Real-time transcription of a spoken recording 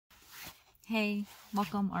Hey,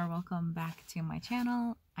 welcome back to my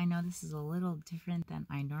channel. I know this is a little different than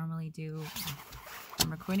I normally do.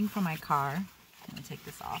 I'm recording from my car. I'm gonna take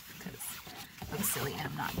this off because it looks silly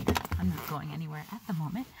and I'm not going anywhere at the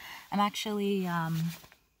moment. I'm actually I'm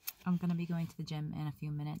gonna be going to the gym in a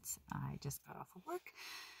few minutes. I just got off of work.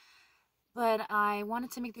 But I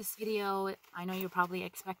wanted to make this video. I know you're probably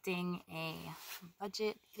expecting a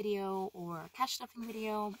budget video or cash stuffing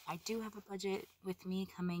video. I do have a budget with me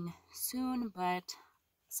coming soon, but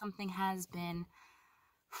something has been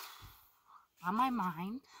on my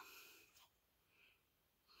mind.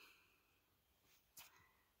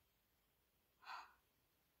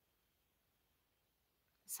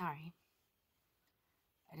 Sorry.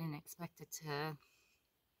 I didn't expect it to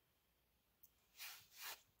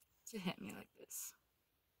hit me like this.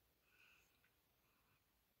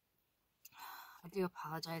 I do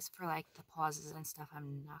apologize for like the pauses and stuff.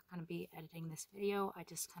 I'm not going to be editing this video. I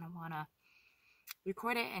just kind of want to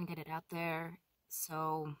record it and get it out there.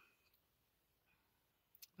 So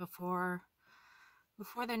before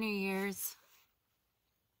the New Year's,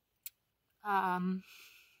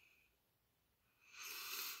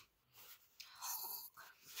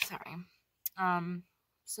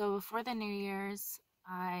 so before the New Year's,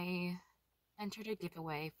 I entered a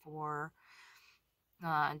giveaway for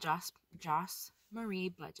Joss Marie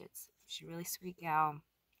Budgets. She's a really sweet gal.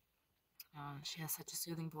 She has such a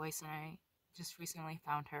soothing voice, and I just recently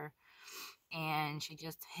found her, and she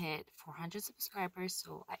just hit 400 subscribers,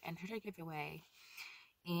 so I entered her giveaway,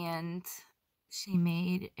 and she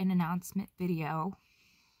made an announcement video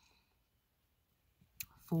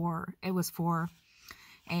for a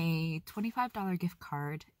 $25 gift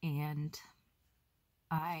card, and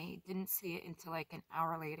I didn't see it until like an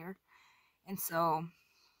hour later, and so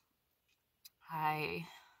I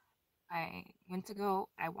went to go,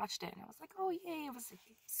 I watched it, and I was like, oh yay, I was like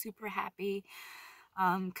super happy,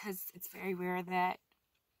 because it's very rare that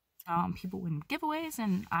people win giveaways,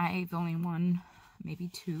 and I've only won maybe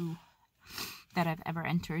 2 that I've ever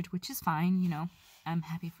entered, which is fine, you know. I'm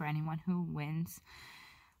happy for anyone who wins.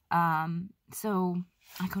 So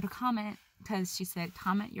I go to comment, because she said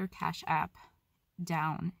comment your Cash App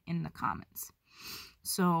down in the comments.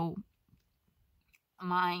 So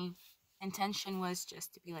my intention was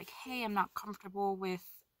just to be like, hey, I'm not comfortable with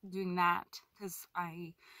doing that, because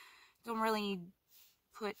I don't really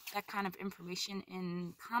put that kind of information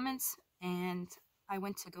in comments. And I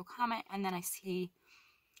went to go comment, and then I see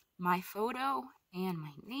my photo and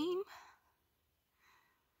my name,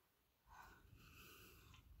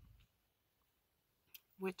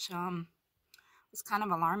 which was kind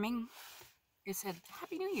of alarming. It said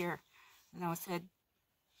Happy New Year, and I said,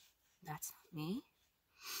 that's not me.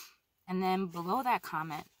 And then below that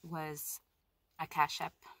comment was a Cash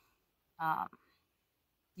App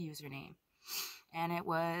username, and it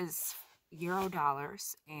was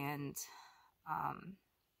 $0, and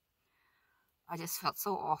I just felt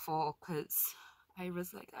so awful, because I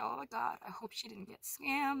was like, oh my god, I hope she didn't get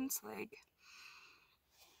scammed. Like,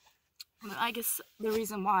 I guess the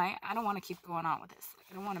reason why I don't want to keep going on with this, like,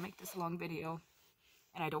 I don't want to make this a long video,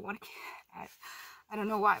 and I don't want to, I don't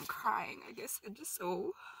know why I'm crying. I guess I'm just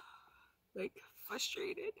so, like,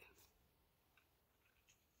 frustrated.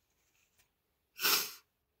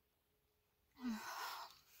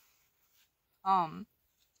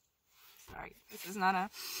 Sorry, this is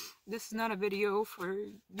not a video for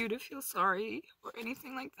you to feel sorry or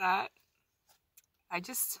anything like that.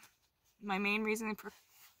 My main reason for,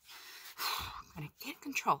 I'm gonna get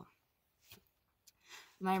control.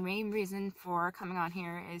 My main reason for coming on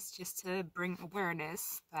here is just to bring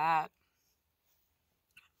awareness that,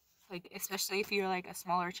 like, especially if you're like a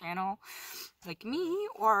smaller channel like me,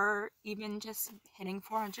 or even just hitting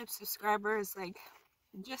 400 subscribers, like,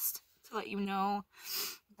 just to let you know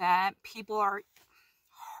that people are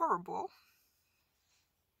horrible.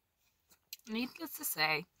 Needless to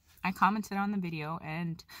say, I commented on the video,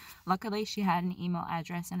 and luckily she had an email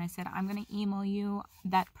address, and I said, I'm going to email you.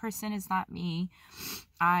 That person is not me.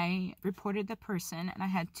 I reported the person, and I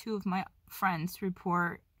had 2 of my friends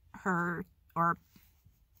report her, or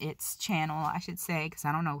its channel, I should say, because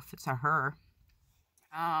I don't know if it's a her.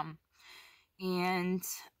 And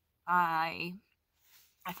I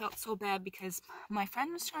felt so bad, because my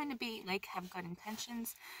friend was trying to be, like, have good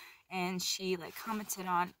intentions, and she, like, commented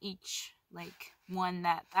on each, like, one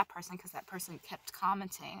that person, because that person kept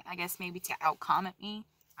commenting, I guess maybe to out-comment me,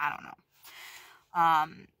 I don't know.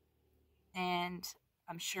 And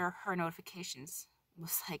I'm sure her notifications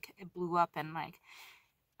was, like, it blew up, and, like,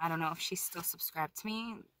 I don't know if she's still subscribed to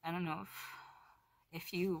me. I don't know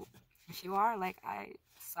if you if you are, like,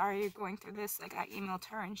 sorry you're going through this. Like, I emailed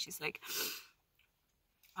her and she's like,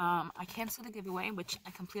 I canceled the giveaway, which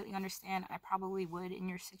I completely understand. I probably would in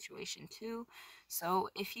your situation too. So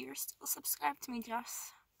if you're still subscribed to me,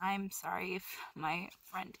 Jess, I'm sorry if my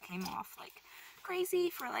friend came off like crazy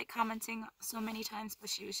for like commenting so many times, but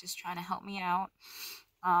she was just trying to help me out.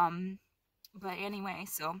 But anyway,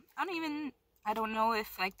 so I don't know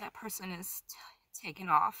if like that person is taken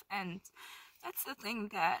off, and that's the thing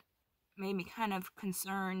that made me kind of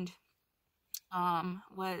concerned,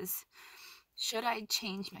 was, should I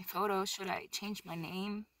change my photo? Should I change my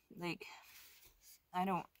name? Like, I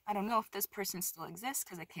don't know if this person still exists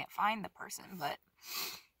because I can't find the person, but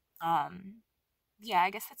yeah,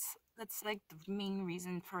 I guess that's like the main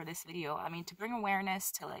reason for this video. I mean, to bring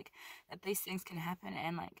awareness to like that these things can happen,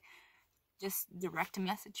 and like just direct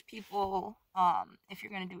message people. If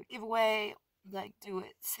you're gonna do a giveaway, like, do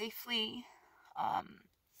it safely.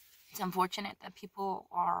 It's unfortunate that people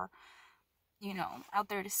are, you know, out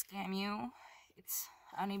there to scam you.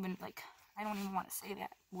 I don't even want to say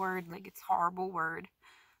that word, like, it's a horrible word,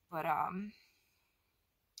 but I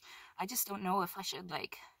just don't know if I should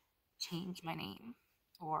like change my name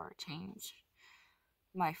or change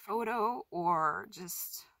my photo, or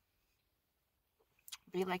just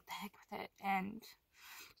be like the heck with it and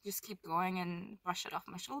just keep going and brush it off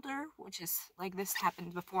my shoulder, which is like, this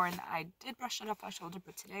happened before and I did brush it off my shoulder,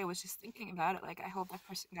 but today I was just thinking about it, like, I hope that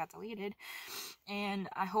person got deleted, and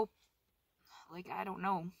I hope, like, I don't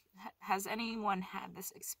know, has anyone had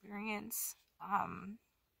this experience? I'm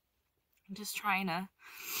just trying to,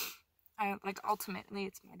 ultimately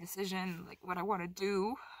it's my decision, like, what I want to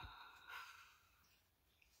do.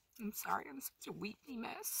 I'm sorry, I'm such a weepy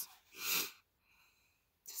mess.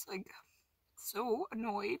 Just like, so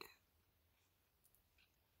annoyed.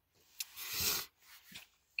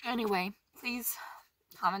 Anyway, please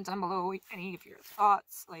comment down below any of your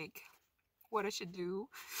thoughts, like what I should do.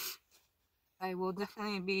 I will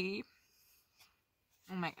definitely be,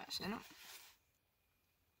 oh my gosh, I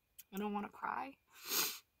don't want to cry.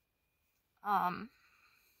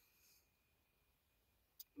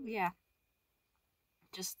 Yeah,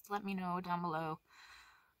 just let me know down below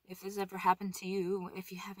if this ever happened to you.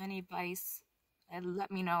 If you have any advice,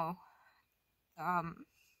 let me know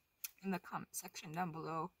in the comment section down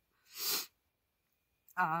below.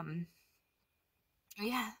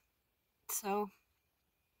 Yeah, so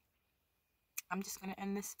I'm just gonna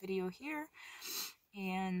end this video here,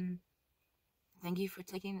 and thank you for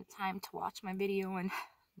taking the time to watch my video and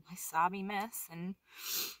my sobby mess, and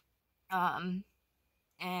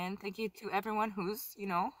thank you to everyone who's, you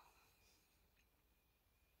know,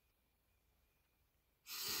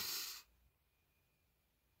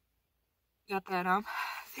 got that,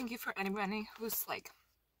 thank you for anybody who's like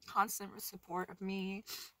constant support of me.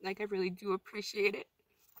 Like, I really do appreciate it.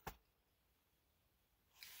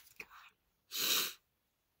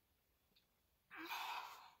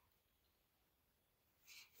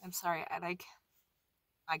 I'm sorry, I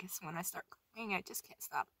guess when I start crying, I just can't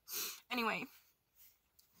stop. Anyway,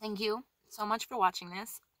 thank you so much for watching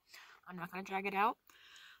this. I'm not gonna drag it out.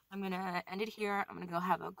 I'm gonna end it here. I'm gonna go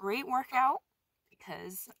have a great workout,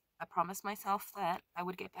 because I promised myself that I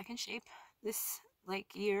would get back in shape this like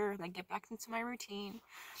year, like get back into my routine,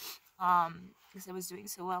 because I was doing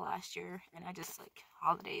so well last year, and I just, like,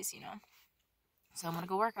 holidays, you know. So I'm gonna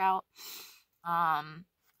go work out.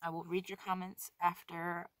 I will read your comments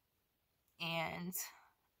after, and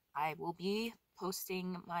I will be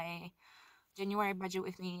posting my January budget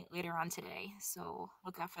with me later on today, so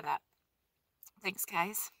look out for that. Thanks,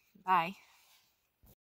 guys. Bye.